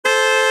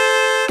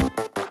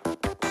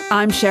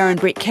I'm Sharon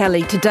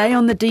Brett-Kelly. Today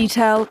on The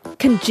Detail,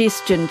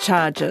 congestion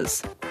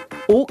charges.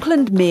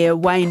 Auckland Mayor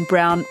Wayne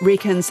Brown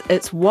reckons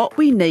it's what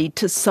we need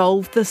to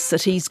solve the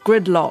city's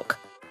gridlock.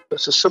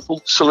 It's a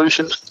simple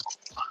solution.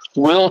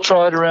 Well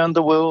tried around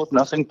the world,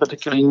 nothing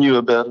particularly new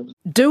about it.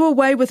 Do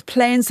away with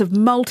plans of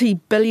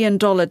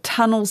multi-billion-dollar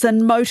tunnels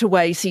and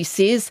motorways, he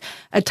says.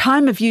 A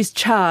time-of-use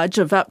charge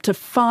of up to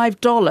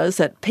 $5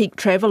 at peak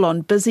travel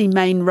on busy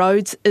main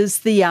roads is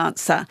the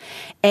answer.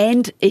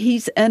 And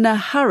he's in a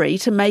hurry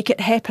to make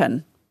it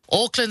happen.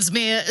 Auckland's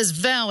mayor is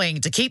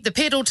vowing to keep the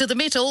pedal to the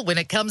metal when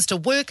it comes to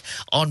work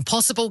on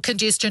possible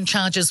congestion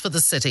charges for the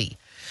city.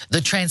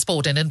 The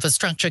Transport and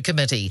Infrastructure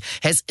Committee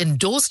has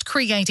endorsed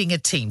creating a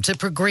team to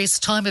progress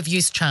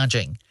time-of-use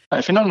charging.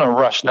 If you're not in a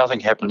rush, nothing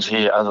happens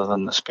here other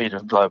than the speed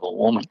of global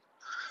warming.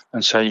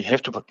 And so you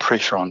have to put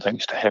pressure on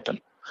things to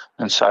happen.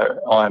 And so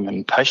I'm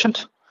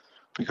impatient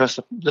because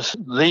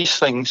these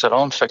things that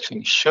I'm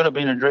fixing should have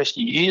been addressed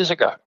years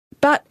ago.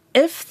 But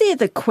if they're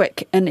the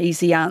quick and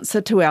easy answer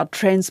to our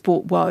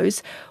transport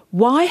woes,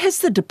 why has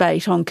the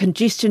debate on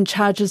congestion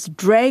charges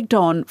dragged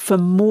on for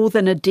more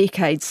than a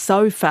decade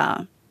so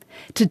far?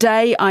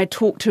 Today, I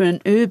talked to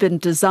an urban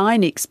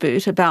design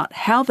expert about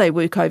how they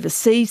work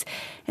overseas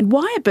and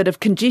why a bit of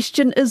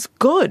congestion is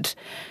good.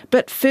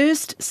 But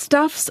first,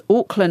 Stuff's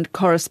Auckland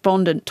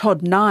correspondent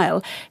Todd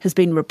Nile has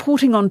been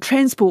reporting on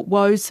transport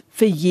woes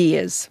for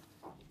years.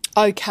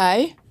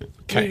 Okay.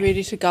 Are you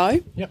ready to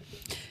go? Yep.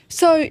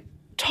 So,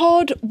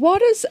 Todd,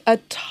 what is a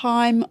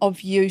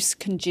time-of-use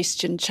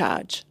congestion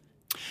charge?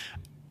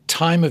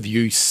 Time of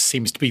use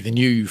seems to be the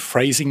new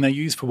phrasing they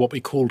use for what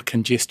we called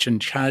congestion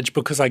charge,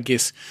 because I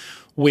guess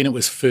when it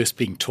was first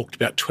being talked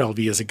about 12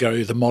 years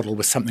ago, the model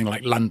was something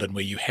like London,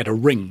 where you had a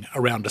ring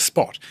around a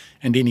spot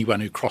and anyone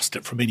who crossed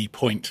it from any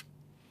point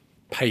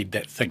paid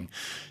that thing.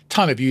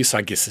 Time of use,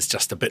 I guess, is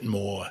just a bit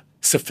more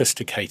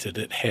sophisticated.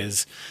 It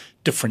has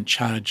different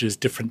charges,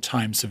 different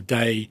times of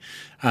day,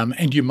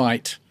 and you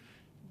might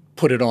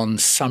put it on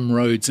some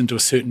roads into a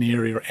certain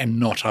area and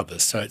not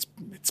others. So it's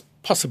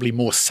possibly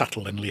more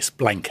subtle and less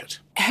blanket.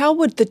 How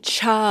would the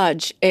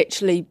charge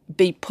actually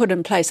be put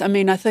in place? I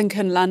mean, I think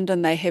in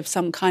London they have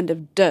some kind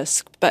of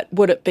disc, but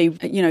would it be,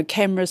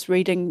 cameras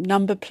reading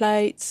number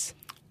plates?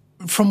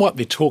 From what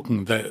they're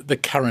talking, the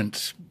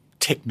current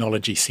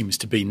technology seems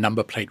to be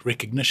number plate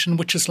recognition,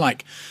 which is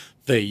like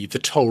the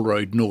toll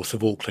road north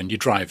of Auckland. You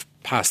drive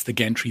past the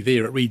gantry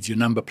there, it reads your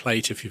number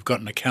plate. If you've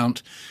got an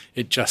account,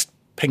 it just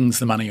pings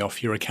the money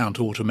off your account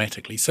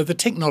automatically. So the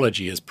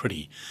technology is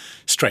pretty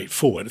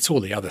straightforward. It's all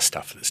the other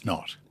stuff that's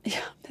not.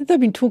 Yeah, they've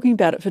been talking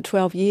about it for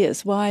 12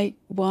 years. Why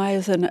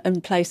isn't it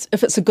in place?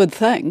 If it's a good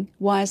thing,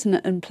 why isn't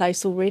it in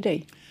place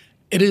already?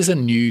 It is a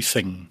new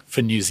thing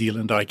for New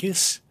Zealand, I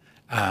guess.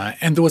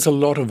 And there was a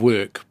lot of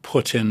work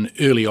put in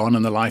early on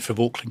in the life of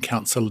Auckland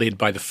Council, led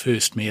by the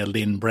first mayor,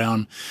 Len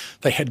Brown.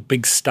 They had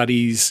big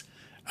studies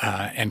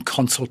and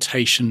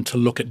consultation to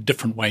look at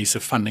different ways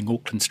of funding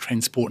Auckland's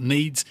transport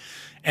needs.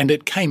 And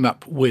it came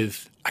up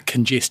with a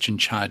congestion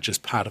charge as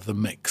part of the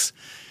mix.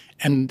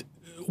 And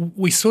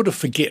we sort of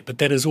forget, but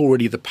that is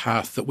already the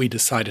path that we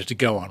decided to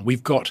go on.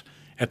 We've got,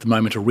 at the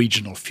moment, a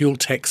regional fuel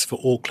tax for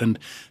Auckland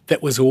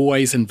that was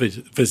always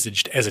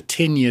envisaged as a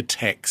 10-year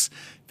tax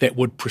that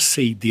would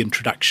precede the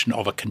introduction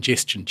of a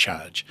congestion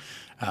charge.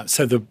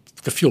 So the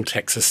fuel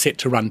tax is set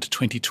to run to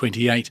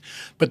 2028,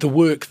 but the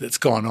work that's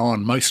gone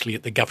on, mostly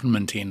at the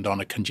government end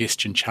on a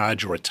congestion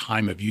charge or a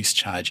time-of-use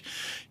charge,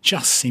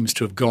 just seems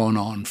to have gone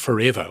on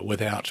forever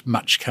without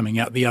much coming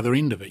out the other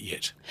end of it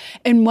yet.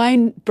 And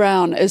Wayne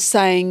Brown is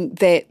saying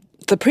that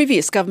the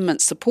previous government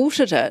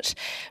supported it,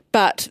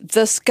 but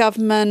this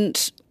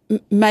government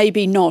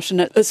maybe not, and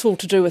it's all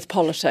to do with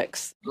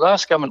politics. The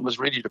last government was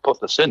ready to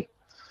put this in,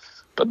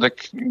 but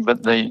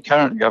the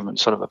current government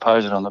sort of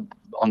opposed it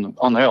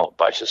on the old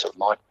basis of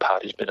my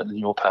party's better than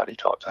your party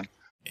type thing.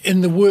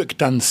 In the work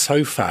done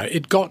so far,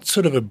 it got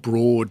sort of a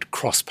broad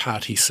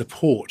cross-party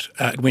support.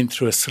 It went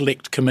through a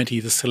select committee.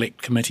 The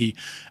select committee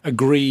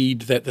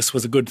agreed that this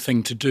was a good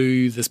thing to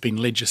do. There's been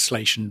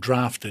legislation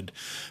drafted,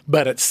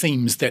 but it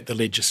seems that the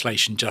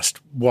legislation just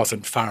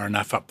wasn't far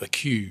enough up the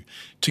queue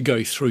to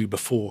go through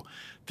before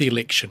the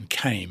election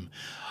came.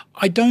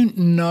 I don't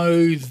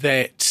know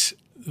that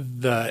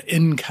the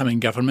incoming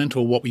government,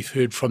 or what we've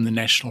heard from the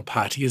National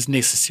Party, is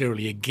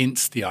necessarily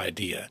against the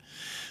idea.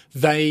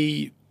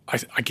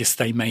 I guess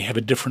they may have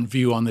a different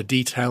view on the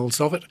details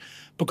of it,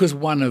 because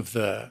one of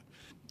the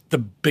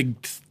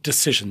big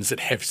decisions that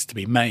has to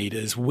be made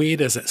is where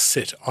does it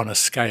sit on a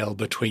scale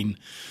between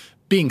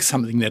being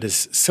something that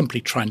is simply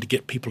trying to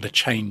get people to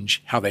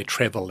change how they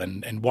travel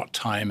and what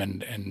time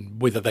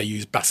and whether they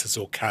use buses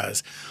or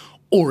cars,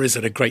 or is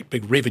it a great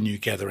big revenue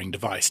gathering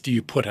device? Do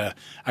you put a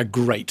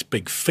great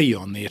big fee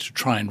on there to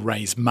try and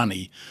raise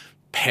money,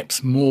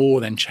 perhaps more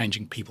than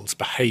changing people's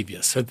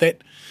behaviour? So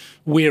that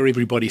where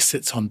everybody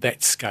sits on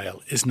that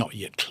scale is not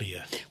yet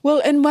clear.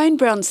 Well, and Wayne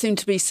Brown seemed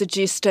to be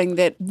suggesting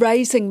that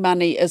raising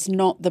money is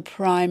not the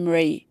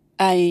primary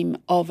aim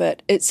of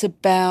it. It's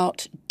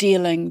about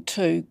dealing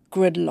to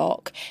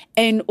gridlock.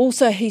 And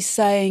also he's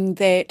saying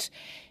that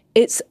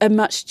it's a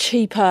much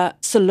cheaper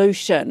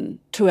solution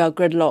to our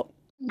gridlock.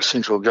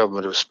 Central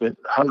government have spent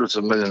hundreds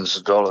of millions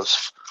of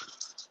dollars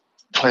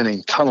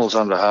planning tunnels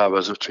under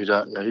harbours, which we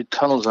don't need,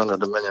 tunnels under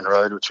Dominion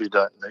Road, which we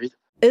don't need.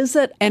 Is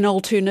it an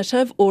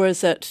alternative or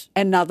is it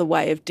another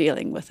way of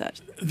dealing with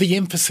it? The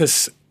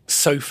emphasis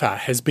so far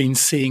has been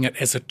seeing it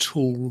as a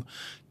tool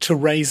to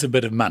raise a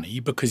bit of money,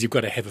 because you've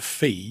got to have a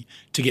fee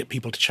to get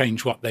people to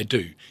change what they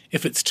do.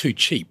 If it's too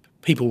cheap,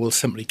 people will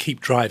simply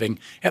keep driving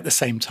at the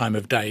same time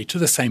of day to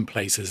the same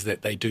places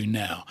that they do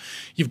now.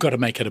 You've got to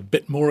make it a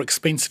bit more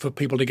expensive for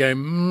people to go,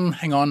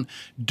 hang on,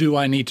 do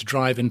I need to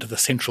drive into the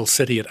central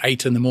city at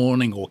 8 in the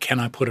morning, or can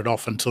I put it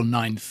off until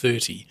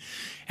 9:30?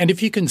 And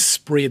if you can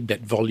spread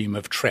that volume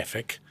of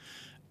traffic,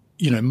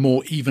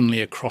 more evenly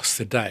across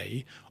the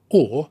day,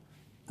 or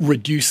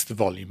reduce the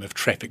volume of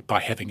traffic by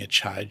having a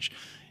charge,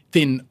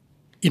 then,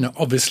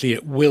 obviously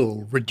it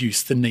will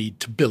reduce the need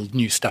to build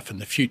new stuff in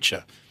the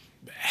future.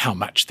 How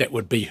much that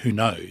would be, who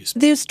knows?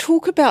 There's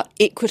talk about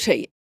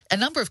equity. A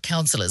number of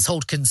councillors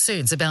hold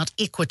concerns about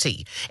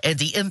equity and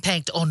the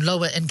impact on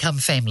lower income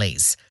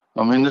families.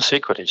 I mean, this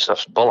equity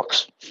stuff's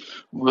bollocks.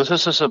 Well,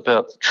 this is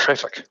about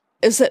traffic.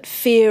 Is it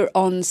fair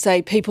on,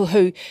 say, people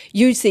who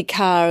use their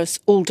cars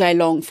all day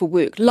long for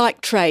work,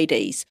 like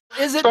tradies?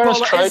 Is it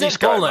bollocks?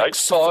 Go, mate,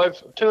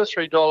 $2 or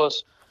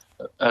 $3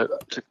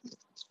 to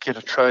get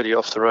a tradie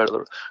off the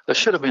road. They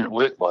should have been at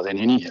work by then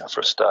anyhow, for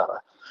a starter.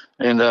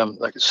 And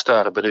they could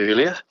start a bit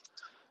earlier.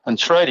 And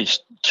tradies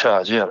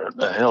charge out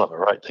a hell of a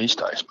rate these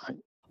days, mate.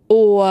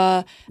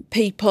 Or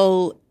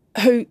people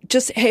who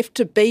just have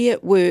to be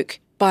at work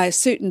by a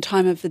certain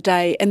time of the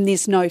day and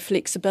there's no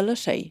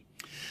flexibility.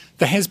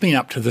 There has been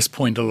up to this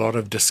point a lot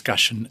of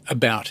discussion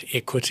about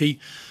equity,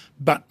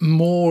 but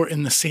more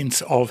in the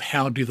sense of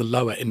how do the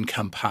lower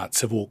income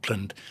parts of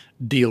Auckland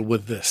deal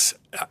with this?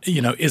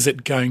 Is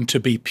it going to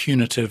be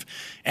punitive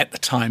at the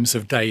times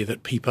of day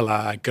that people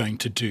are going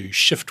to do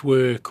shift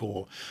work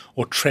or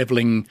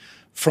travelling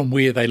from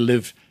where they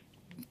live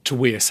to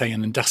where, say,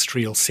 an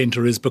industrial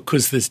centre is,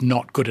 because there's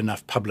not good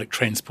enough public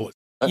transport?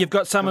 You've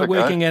got someone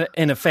working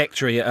in a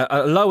factory,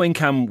 a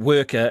low-income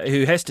worker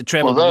who has to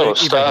travel to work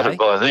every day. Well, they'll have started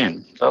by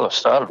then. They'll have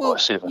started by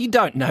 7. You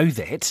don't know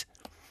that.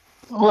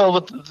 Well,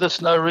 but there's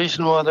no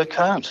reason why they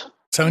can't.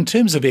 So in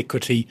terms of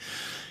equity,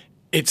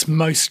 it's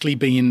mostly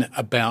been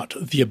about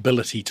the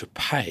ability to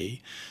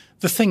pay.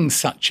 The things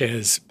such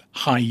as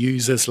high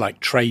users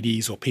like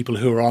tradies or people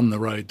who are on the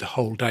road the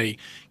whole day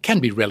can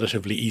be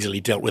relatively easily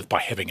dealt with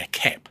by having a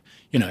cap,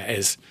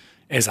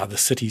 as other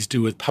cities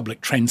do with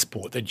public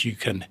transport, that you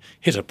can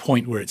hit a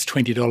point where it's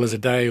 $20 a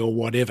day or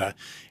whatever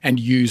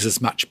and use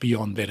as much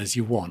beyond that as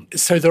you want.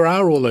 So there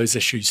are all those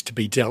issues to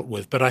be dealt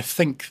with, but I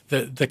think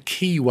that the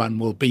key one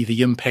will be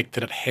the impact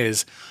that it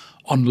has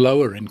on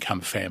lower income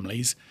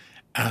families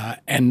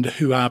and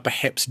who are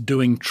perhaps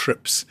doing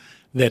trips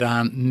that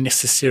aren't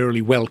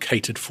necessarily well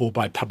catered for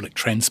by public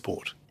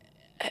transport.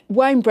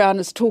 Wayne Brown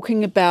is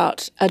talking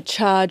about a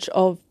charge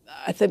of,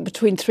 I think,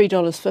 between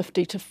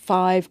 $3.50 to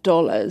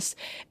 $5.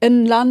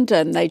 In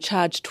London, they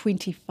charge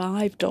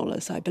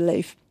 $25, I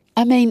believe.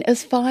 I mean,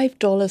 is $5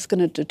 going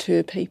to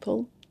deter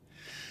people?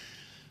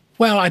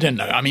 Well, I don't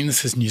know. I mean,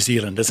 this is New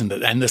Zealand, isn't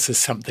it? And this is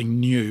something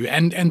new.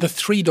 And the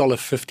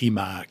 $3.50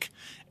 mark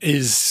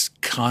is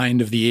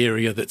kind of the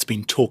area that's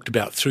been talked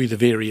about through the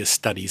various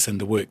studies and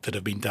the work that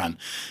have been done.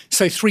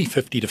 So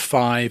 $3.50 to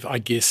 $5, I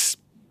guess,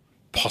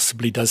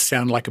 possibly does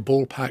sound like a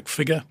ballpark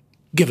figure,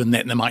 given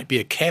that there might be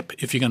a cap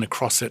if you're going to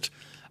cross it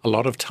a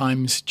lot of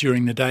times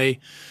during the day.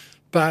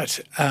 But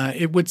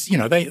it would,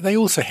 they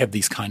also have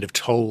these kind of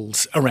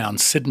tolls around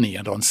Sydney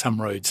and on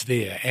some roads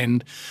there.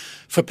 And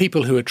for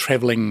people who are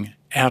travelling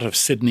out of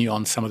Sydney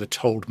on some of the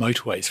tolled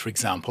motorways, for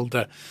example,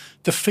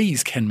 the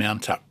fees can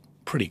mount up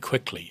pretty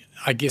quickly.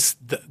 I guess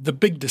the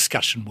big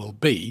discussion will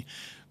be,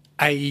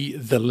 A,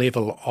 the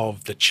level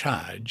of the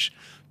charge,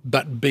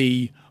 but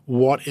B,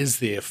 what is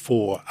there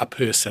for a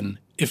person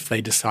if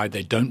they decide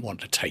they don't want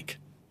to take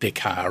their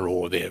car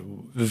or their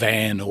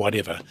van or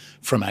whatever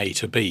from A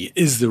to B?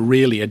 Is there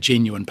really a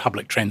genuine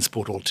public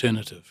transport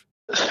alternative?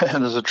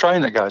 And there's a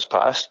train that goes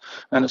past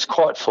and it's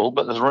quite full,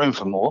 but there's room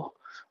for more.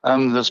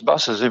 There's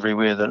buses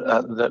everywhere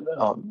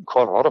that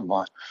quite a lot of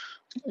my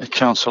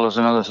councillors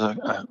and others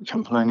are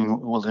complaining,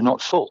 well, they're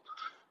not full.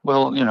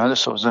 Well,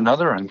 this was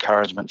another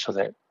encouragement for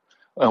that.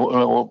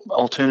 Or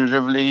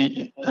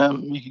alternatively,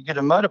 you could get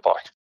a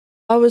motorbike.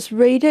 I was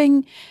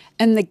reading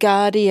in The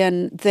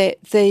Guardian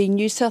that the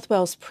New South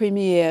Wales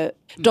Premier,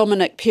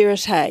 Dominic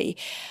Perrottet,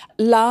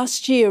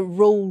 last year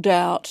ruled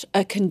out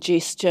a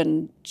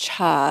congestion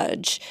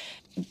charge.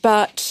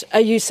 But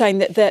are you saying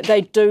that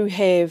they do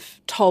have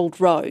tolled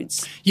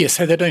roads? Yes,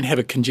 so they don't have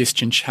a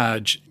congestion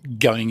charge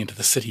going into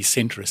the city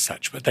centre as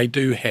such, but they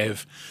do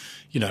have,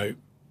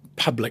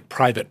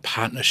 public-private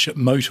partnership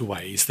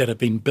motorways that have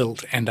been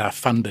built and are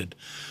funded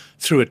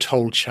through a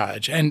toll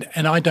charge. And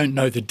I don't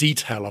know the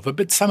detail of it,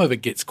 but some of it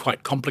gets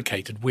quite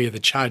complicated where the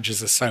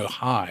charges are so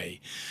high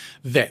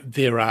that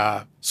there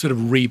are sort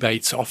of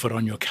rebates offered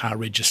on your car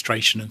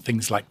registration and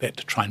things like that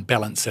to try and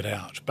balance it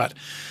out. But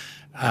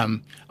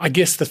I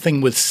guess the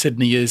thing with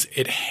Sydney is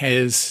it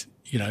has,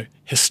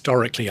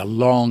 historically a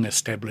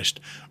long-established,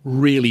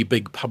 really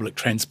big public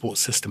transport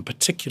system,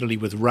 particularly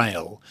with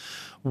rail,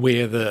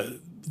 where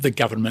the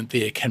government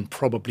there can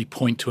probably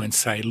point to and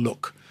say,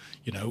 look,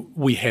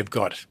 we have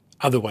got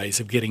other ways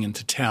of getting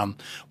into town.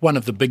 One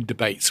of the big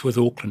debates with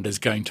Auckland is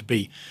going to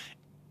be,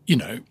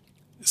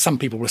 some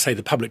people will say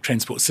the public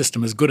transport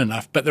system is good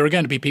enough, but there are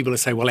going to be people who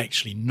say, well,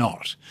 actually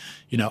not.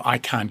 I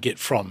can't get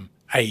from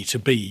A to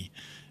B,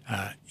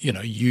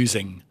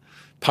 using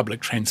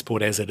public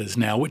transport as it is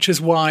now, which is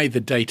why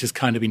the date has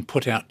kind of been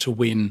put out to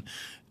when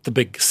the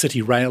big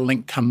city rail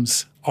link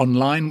comes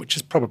online, which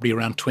is probably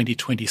around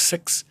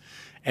 2026,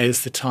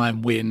 as the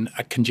time when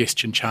a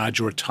congestion charge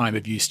or a time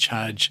of use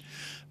charge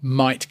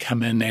might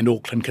come in and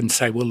Auckland can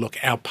say, well, look,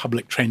 our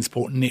public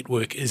transport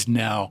network is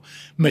now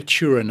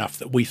mature enough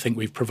that we think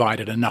we've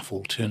provided enough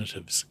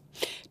alternatives.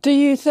 Do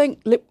you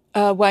think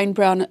Wayne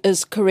Brown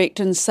is correct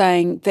in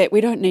saying that we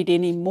don't need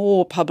any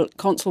more public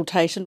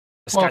consultation?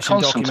 Well,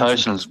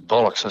 consultation is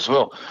bollocks as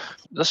well.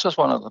 This is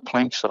one of the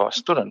planks that I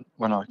stood in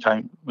when I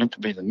went to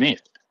be the mayor.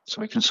 So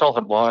we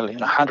consulted widely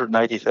and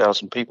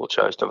 180,000 people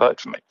chose to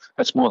vote for me.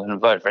 That's more than a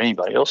vote for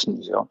anybody else in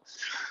New Zealand.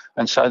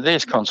 And so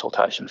there's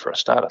consultation for a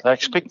starter. They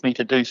expect me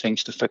to do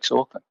things to fix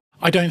Auckland.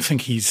 I don't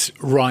think he's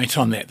right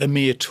on that. The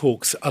Mayor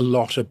talks a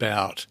lot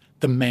about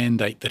the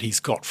mandate that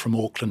he's got from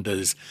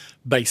Aucklanders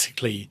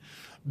basically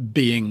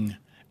being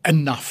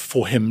enough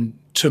for him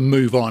to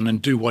move on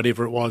and do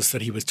whatever it was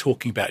that he was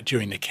talking about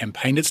during the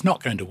campaign. It's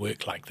not going to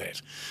work like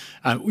that.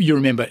 You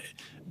remember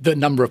the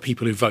number of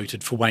people who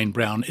voted for Wayne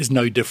Brown is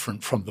no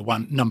different from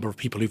the number of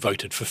people who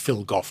voted for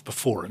Phil Goff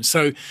before him.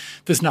 So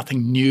there's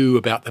nothing new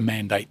about the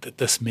mandate that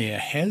this mayor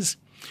has.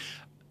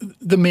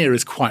 The mayor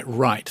is quite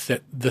right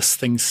that this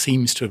thing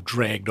seems to have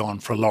dragged on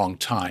for a long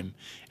time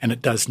and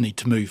it does need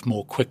to move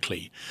more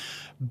quickly.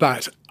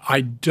 But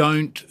I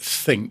don't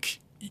think,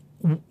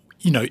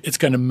 it's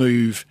going to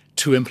move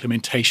to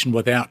implementation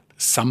without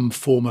some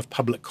form of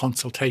public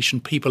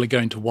consultation. People are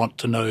going to want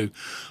to know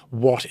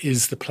what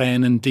is the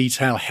plan in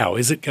detail, how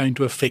is it going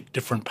to affect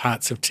different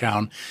parts of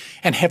town,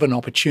 and have an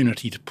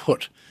opportunity to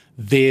put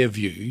their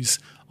views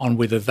on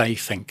whether they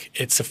think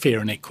it's a fair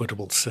and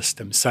equitable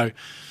system. So,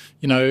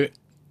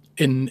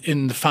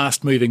 in the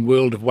fast-moving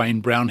world of Wayne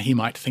Brown, he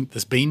might think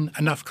there's been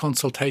enough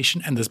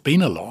consultation, and there's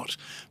been a lot,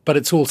 but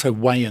it's also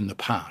way in the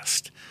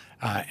past,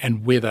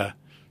 and whether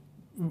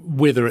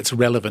it's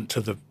relevant to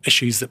the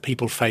issues that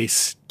people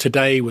face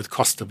today with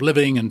cost of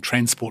living and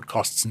transport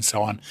costs and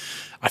so on,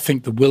 I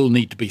think there will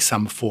need to be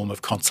some form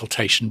of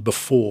consultation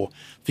before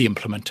the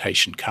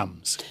implementation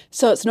comes.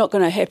 So it's not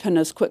going to happen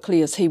as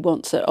quickly as he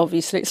wants it,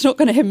 obviously. It's not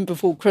going to happen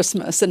before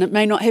Christmas and it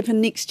may not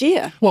happen next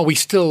year. Well, we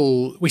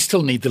still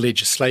need the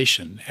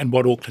legislation, and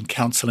what Auckland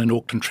Council and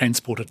Auckland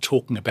Transport are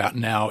talking about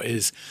now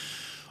is,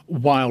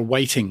 while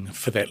waiting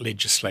for that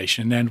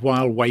legislation and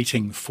while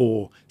waiting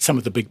for some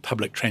of the big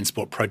public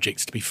transport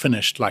projects to be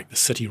finished, like the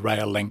City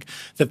Rail Link,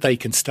 that they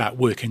can start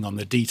working on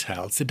the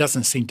details. There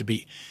doesn't seem to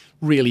be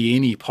really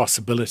any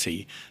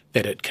possibility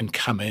that it can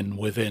come in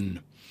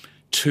within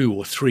 2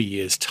 or 3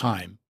 years'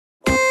 time.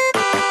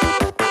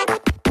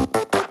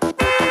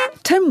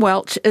 Tim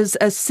Welch is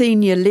a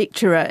senior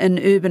lecturer in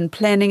urban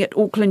planning at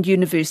Auckland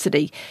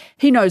University.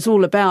 He knows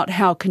all about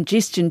how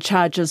congestion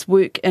charges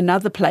work in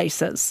other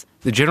places.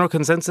 The general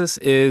consensus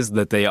is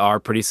that they are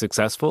pretty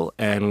successful,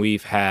 and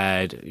we've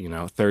had,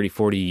 30,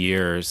 40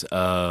 years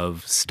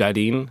of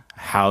studying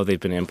how they've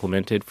been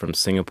implemented from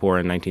Singapore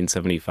in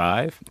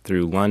 1975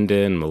 through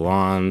London,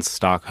 Milan,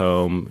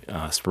 Stockholm,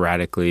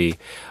 sporadically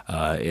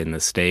in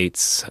the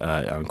States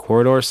on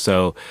corridors.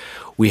 So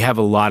we have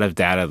a lot of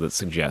data that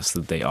suggests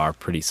that they are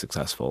pretty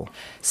successful.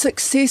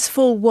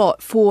 Successful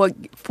what? For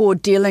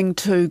dealing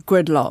to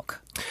gridlock?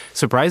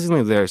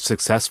 Surprisingly, they're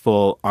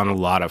successful on a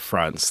lot of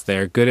fronts.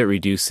 They're good at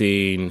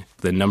reducing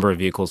the number of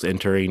vehicles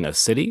entering a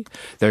city.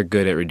 They're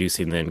good at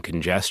reducing then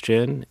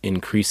congestion,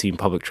 increasing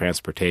public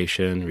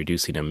transportation,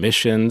 reducing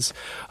emissions,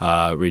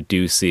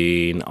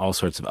 reducing all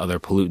sorts of other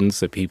pollutants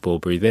that people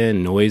breathe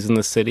in, noise in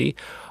the city.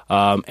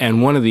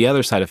 And one of the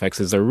other side effects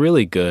is they're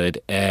really good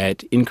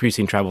at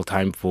increasing travel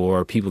time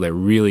for people that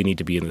really need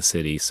to be in the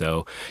city.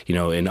 So,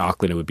 in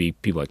Auckland, it would be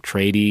people like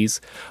tradies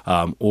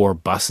or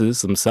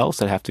buses themselves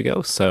that have to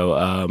go.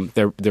 So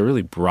they're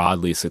really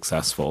broadly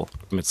successful.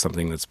 It's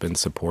something that's been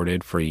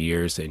supported for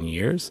years and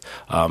years.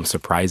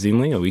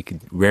 Surprisingly, we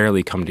could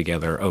rarely come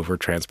together over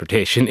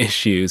transportation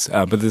issues,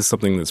 but this is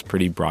something that's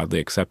pretty broadly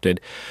accepted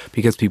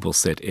because people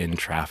sit in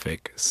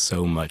traffic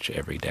so much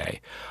every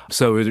day.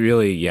 So it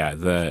really,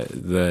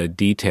 the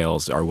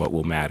details are what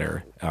will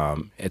matter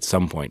at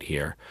some point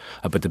here.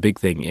 But the big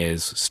thing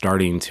is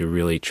starting to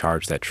really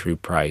charge that true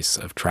price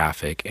of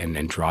traffic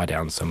and draw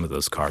down some of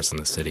those cars in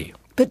the city.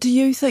 But do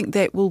you think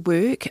that will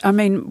work? I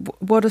mean,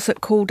 what is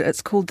it called?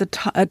 It's called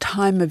a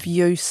time of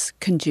use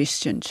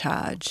congestion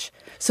charge.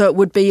 So it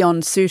would be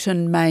on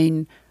certain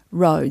main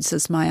roads,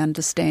 is my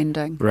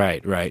understanding.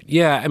 Right.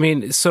 Yeah, I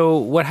mean, so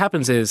what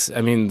happens is,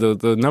 I mean,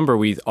 the number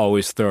we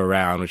always throw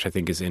around, which I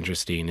think is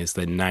interesting, is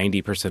that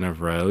 90%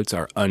 of roads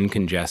are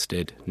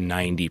uncongested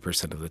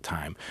 90% of the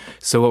time.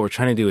 So what we're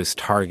trying to do is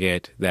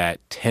target that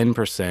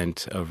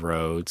 10% of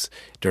roads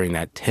during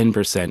that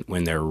 10%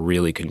 when they're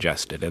really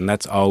congested. And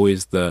that's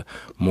always the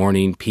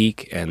morning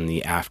peak and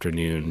the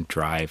afternoon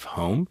drive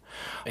home.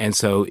 And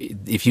so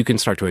if you can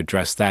start to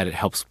address that, it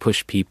helps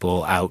push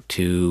people out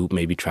to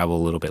maybe travel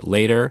a little bit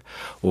later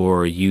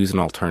or use an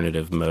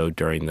alternative mode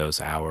during those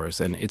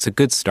hours. And it's a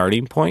good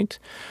starting point,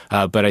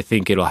 but I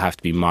think it'll have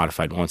to be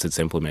modified once it's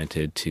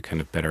implemented to kind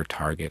of better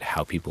target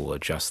how people will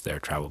adjust their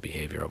travel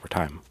behavior over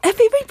time. If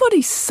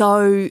everybody's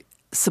so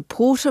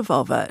supportive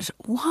of it,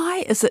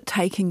 why is it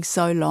taking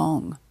so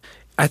long?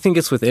 I think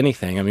it's with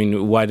anything. I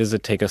mean, why does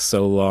it take us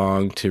so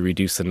long to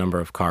reduce the number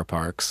of car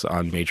parks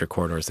on major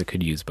corridors that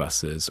could use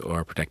buses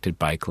or protected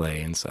bike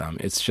lanes?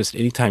 It's just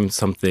anytime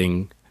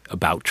something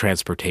about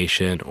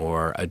transportation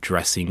or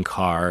addressing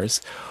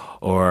cars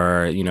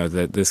or, you know,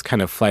 this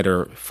kind of flight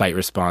or fight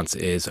response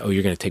is, oh,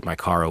 you're going to take my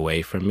car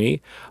away from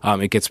me.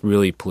 It gets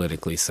really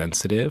politically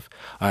sensitive.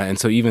 And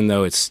so even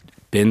though it's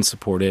been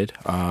supported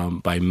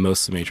by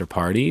most of the major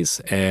parties,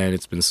 and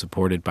it's been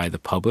supported by the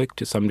public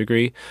to some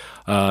degree.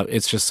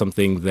 It's just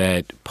something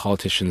that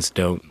politicians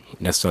don't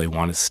necessarily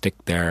want to stick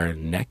their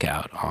neck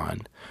out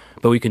on.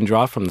 But we can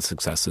draw from the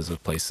successes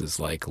of places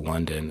like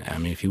London. I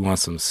mean, if you want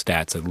some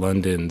stats,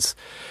 London's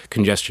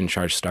congestion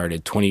charge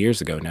started 20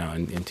 years ago now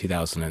in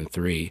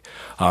 2003.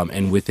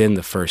 And within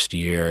the first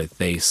year,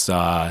 they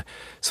saw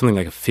something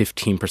like a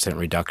 15%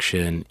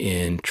 reduction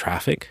in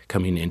traffic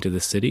coming into the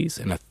cities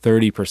and a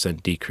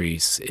 30%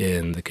 decrease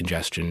in the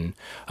congestion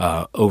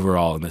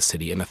overall in the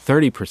city and a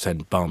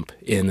 30% bump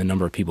in the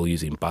number of people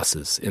using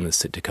buses in the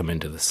city to come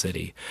into the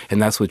city.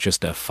 And that's with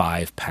just a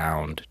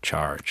 £5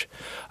 charge.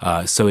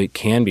 So it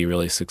can be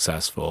really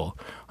successful,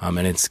 and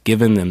it's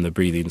given them the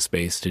breathing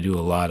space to do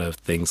a lot of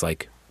things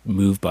like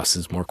move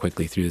buses more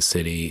quickly through the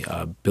city,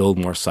 build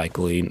more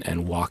cycling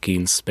and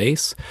walking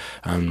space.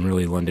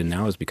 Really, London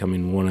now is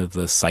becoming one of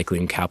the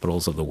cycling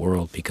capitals of the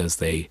world because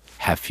they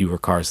have fewer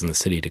cars in the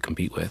city to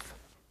compete with.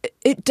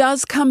 It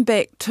does come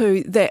back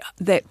to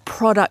that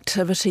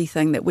productivity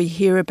thing that we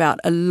hear about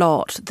a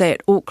lot,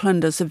 that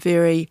Auckland is a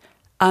very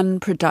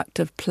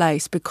unproductive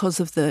place because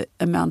of the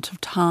amount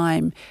of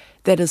time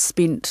that is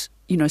spent,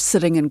 you know,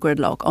 sitting in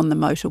gridlock on the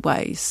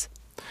motorways.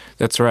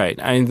 That's right.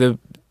 I mean,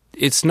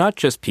 it's not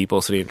just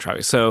people sitting in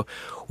traffic. So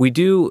we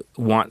do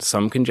want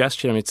some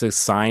congestion. I mean, it's a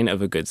sign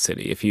of a good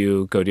city. If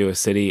you go to a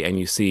city and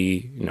you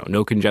see,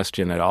 no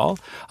congestion at all,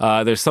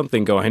 there's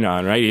something going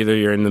on, right? Either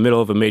you're in the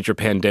middle of a major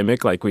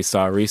pandemic like we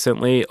saw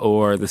recently,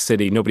 or the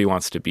city, nobody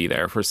wants to be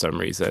there for some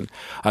reason.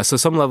 So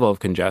some level of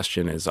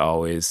congestion is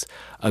always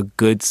a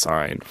good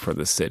sign for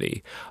the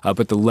city.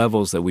 But the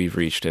levels that we've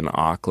reached in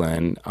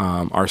Auckland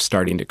are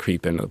starting to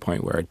creep into the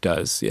point where it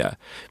does,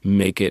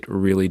 make it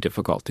really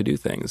difficult to do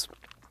things.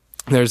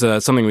 There's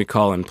something we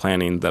call in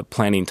planning the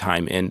planning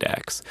time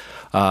index.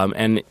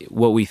 And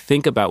what we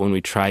think about when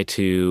we try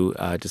to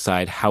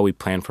decide how we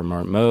plan for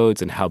more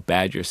modes and how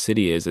bad your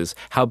city is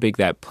how big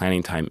that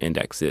planning time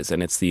index is.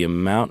 And it's the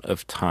amount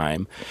of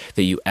time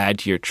that you add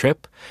to your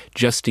trip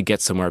just to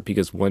get somewhere,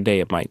 because one day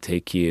it might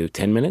take you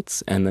 10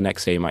 minutes and the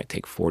next day it might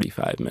take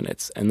 45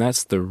 minutes. And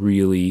that's the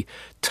really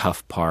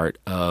tough part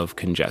of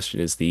congestion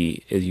is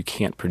you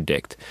can't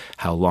predict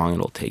how long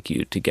it'll take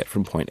you to get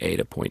from point A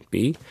to point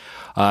B.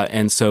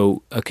 And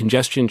so a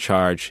congestion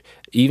charge,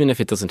 even if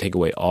it doesn't take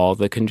away all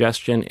the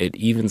congestion, it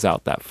evens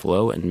out that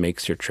flow and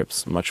makes your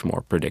trips much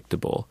more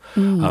predictable.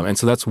 And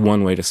so that's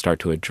one way to start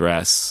to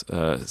address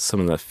some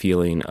of the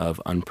feeling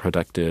of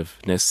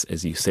unproductiveness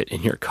as you sit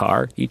in your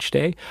car each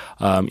day.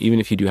 Even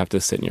if you do have to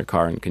sit in your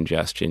car in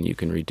congestion, you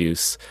can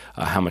reduce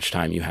how much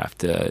time you have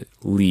to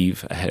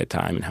leave ahead of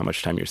time and how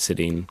much time you're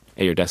sitting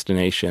at your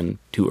destination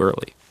too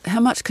early. How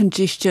much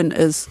congestion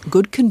is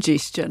good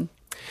congestion?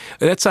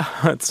 That's a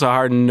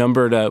hard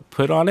number to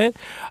put on it.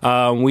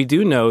 We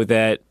do know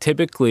that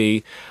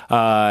typically,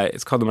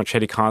 it's called the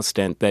Marchetti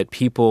constant, that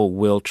people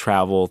will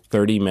travel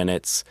 30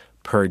 minutes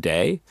per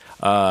day.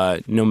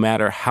 No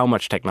matter how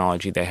much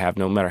technology they have,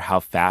 no matter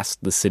how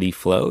fast the city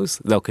flows,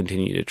 they'll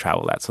continue to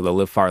travel that. So they'll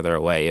live farther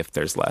away if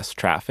there's less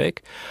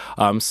traffic.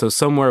 So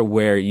somewhere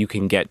where you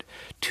can get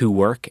to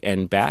work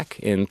and back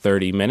in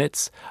 30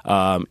 minutes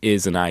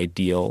is an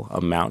ideal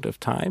amount of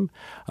time.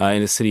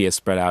 In a city as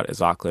spread out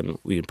as Auckland,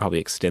 we would probably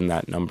extend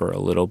that number a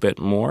little bit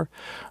more.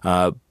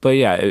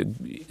 But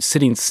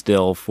sitting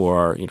still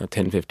for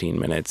 10, 15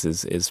 minutes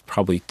is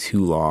probably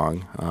too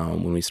long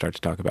when we start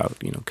to talk about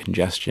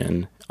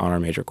congestion on our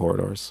major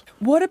corridors.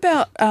 What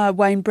about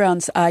Wayne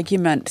Brown's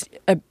argument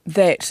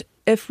that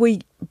if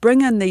we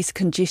bring in these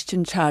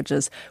congestion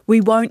charges,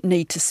 we won't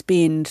need to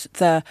spend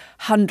the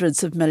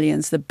hundreds of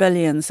millions, the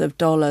billions of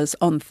dollars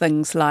on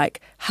things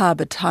like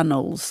harbour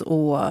tunnels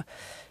or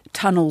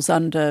tunnels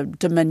under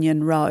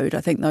Dominion Road? I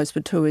think those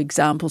were two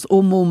examples,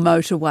 or more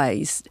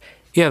motorways.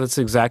 Yeah, that's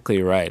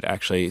exactly right,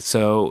 actually.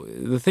 So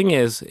the thing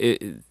is,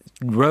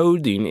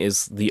 roading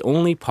is the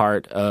only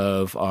part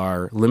of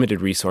our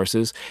limited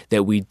resources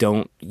that we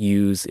don't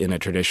use in a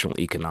traditional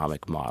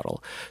economic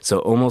model. So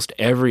almost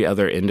every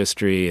other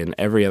industry and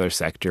every other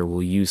sector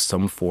will use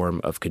some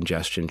form of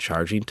congestion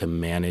charging to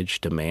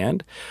manage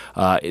demand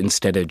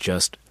instead of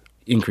just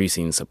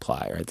increasing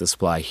supply, right? The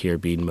supply here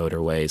being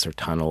motorways or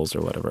tunnels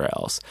or whatever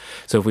else.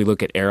 So if we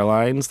look at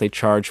airlines, they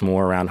charge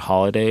more around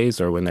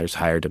holidays or when there's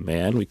higher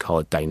demand. We call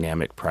it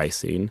dynamic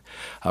pricing.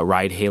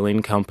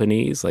 Ride-hailing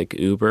companies like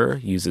Uber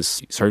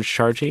uses surge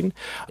charging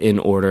in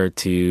order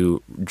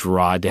to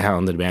draw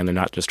down the demand. They're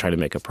not just trying to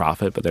make a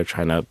profit, but they're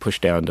trying to push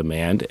down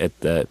demand at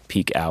the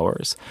peak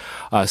hours.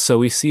 So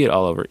we see it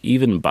all over.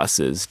 Even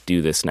buses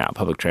do this now,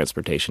 public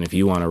transportation. If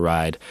you want to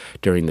ride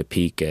during the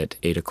peak at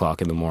 8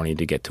 o'clock in the morning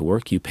to get to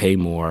work, you pay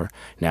more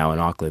now in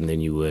Auckland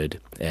than you would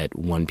at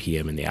 1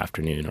 p.m. in the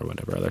afternoon or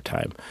whatever other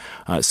time.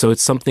 So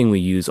it's something we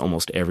use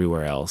almost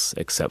everywhere else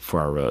except for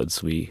our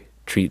roads. We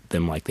treat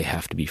them like they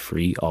have to be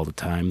free all the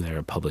time. They're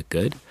a public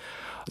good.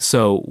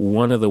 So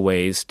one of the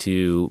ways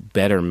to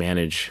better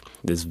manage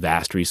this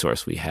vast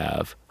resource we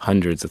have,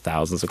 hundreds of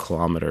thousands of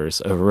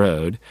kilometers of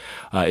road,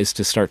 is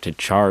to start to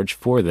charge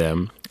for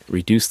them,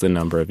 reduce the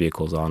number of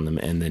vehicles on them,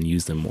 and then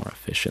use them more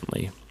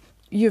efficiently.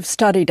 You've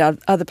studied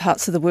other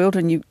parts of the world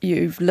and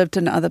you've lived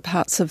in other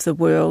parts of the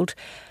world.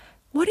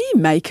 What do you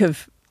make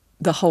of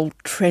the whole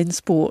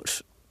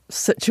transport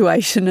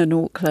situation in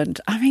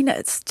Auckland? I mean,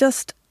 it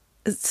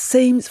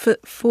seems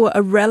for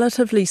a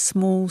relatively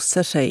small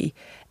city,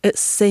 it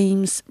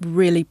seems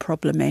really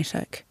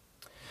problematic.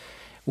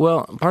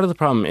 Well, part of the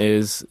problem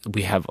is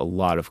we have a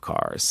lot of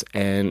cars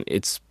and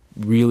it's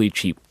really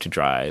cheap to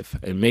drive.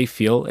 It may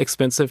feel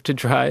expensive to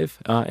drive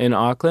in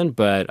Auckland,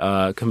 but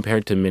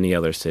compared to many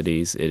other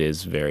cities, it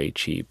is very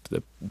cheap.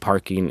 The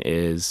parking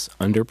is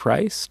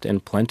underpriced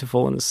and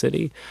plentiful in the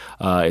city.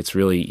 It's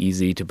really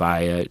easy to buy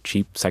a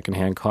cheap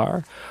secondhand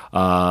car.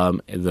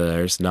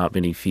 There's not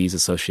many fees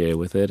associated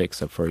with it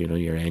except for,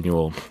 your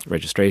annual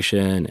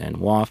registration and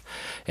WAF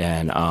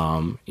and,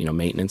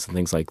 maintenance and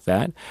things like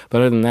that.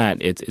 But other than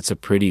that, it's a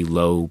pretty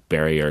low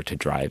barrier to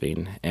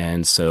driving.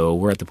 And so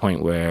we're at the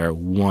point where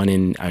 9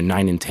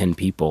 in 10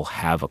 people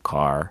have a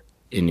car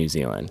in New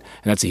Zealand.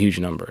 And that's a huge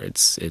number.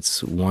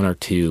 It's 1 or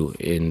 2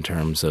 in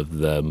terms of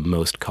the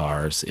most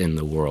cars in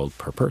the world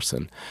per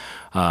person.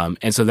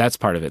 And so that's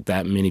part of it,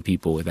 that many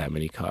people with that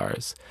many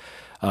cars.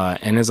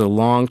 And as a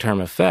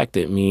long-term effect,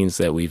 it means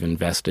that we've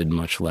invested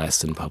much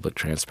less in public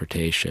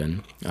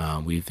transportation.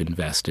 We've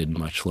invested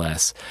much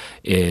less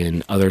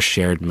in other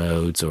shared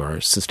modes or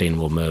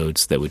sustainable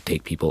modes that would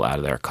take people out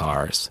of their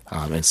cars.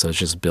 And so it's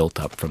just built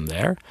up from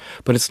there.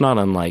 But it's not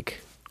unlike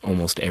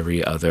almost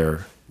every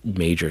other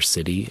major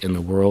city in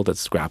the world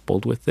that's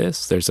grappled with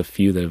this. There's a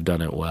few that have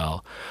done it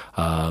well,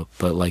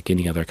 but like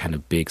any other kind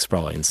of big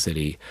sprawling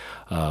city,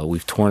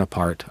 we've torn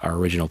apart our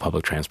original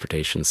public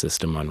transportation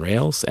system on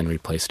rails and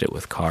replaced it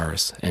with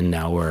cars. And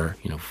now we're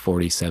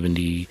 40,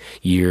 70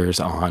 years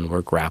on,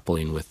 we're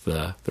grappling with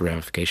the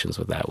ramifications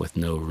of that with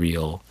no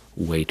real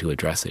way to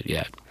address it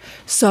yet.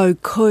 So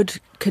could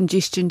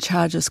congestion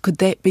charges, could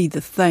that be the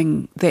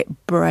thing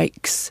that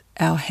breaks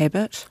our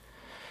habit?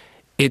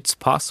 It's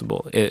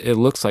possible. It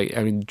looks like,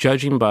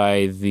 judging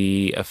by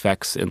the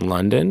effects in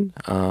London,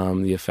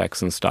 the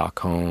effects in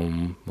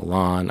Stockholm,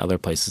 Milan, other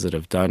places that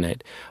have done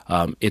it,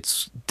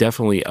 it's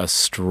definitely a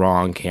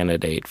strong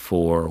candidate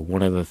for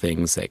one of the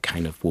things that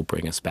kind of will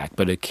bring us back.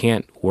 But it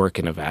can't work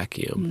in a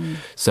vacuum.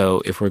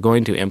 So if we're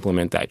going to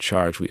implement that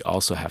charge, we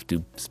also have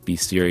to be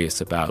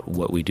serious about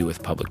what we do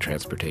with public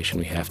transportation.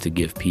 We have to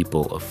give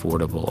people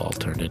affordable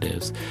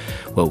alternatives.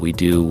 What we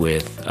do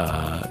with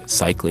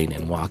cycling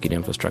and walking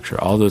infrastructure,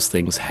 all those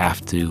things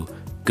have to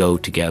go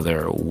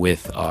together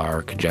with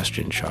our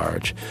congestion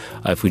charge.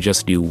 If we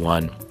just do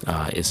one,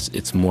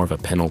 it's more of a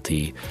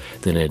penalty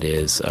than it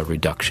is a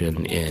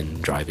reduction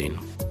in driving.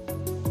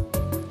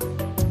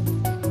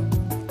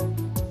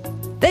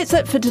 That's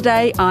it for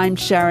today. I'm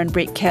Sharon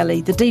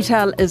Brett-Kelly. The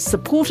Detail is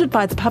supported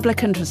by the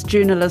Public Interest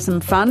Journalism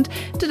Fund.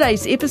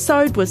 Today's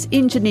episode was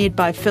engineered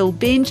by Phil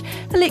Benj.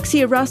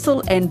 Alexia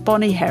Russell and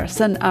Bonnie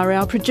Harrison are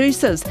our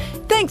producers.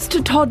 Thanks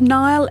to Todd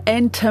Nile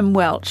and Tim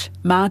Welch.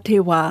 Mā te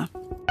wā.